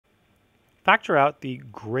Factor out the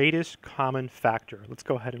greatest common factor. Let's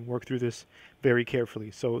go ahead and work through this very carefully.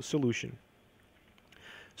 So, solution.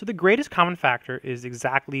 So the greatest common factor is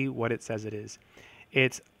exactly what it says it is.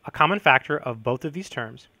 It's a common factor of both of these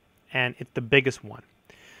terms, and it's the biggest one.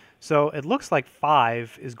 So it looks like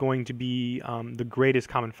 5 is going to be the greatest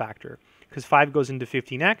common factor, because 5 goes into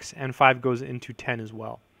 15x, and 5 goes into 10 as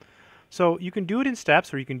well. So you can do it in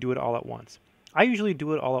steps, or you can do it all at once. I usually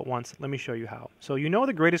do it all at once. Let me show you how. So you know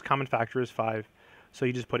the greatest common factor is 5, so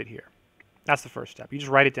you just put it here. That's the first step. You just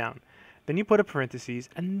write it down. Then you put a parentheses,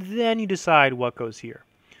 and then you decide what goes here.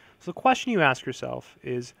 So the question you ask yourself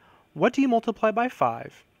is, what do you multiply by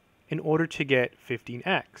 5 in order to get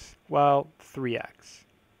 15x? Well, 3x.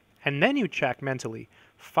 And then you check mentally,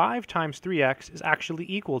 5 times 3x is actually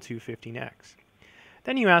equal to 15x.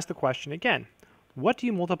 Then you ask the question again, what do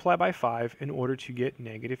you multiply by 5 in order to get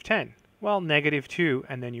negative 10? Well, negative 2,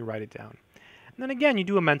 and then you write it down. And then again, you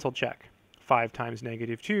do a mental check. 5 times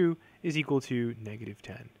negative 2 is equal to negative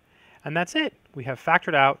 10. And that's it. We have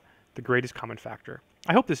factored out the greatest common factor.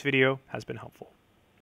 I hope this video has been helpful.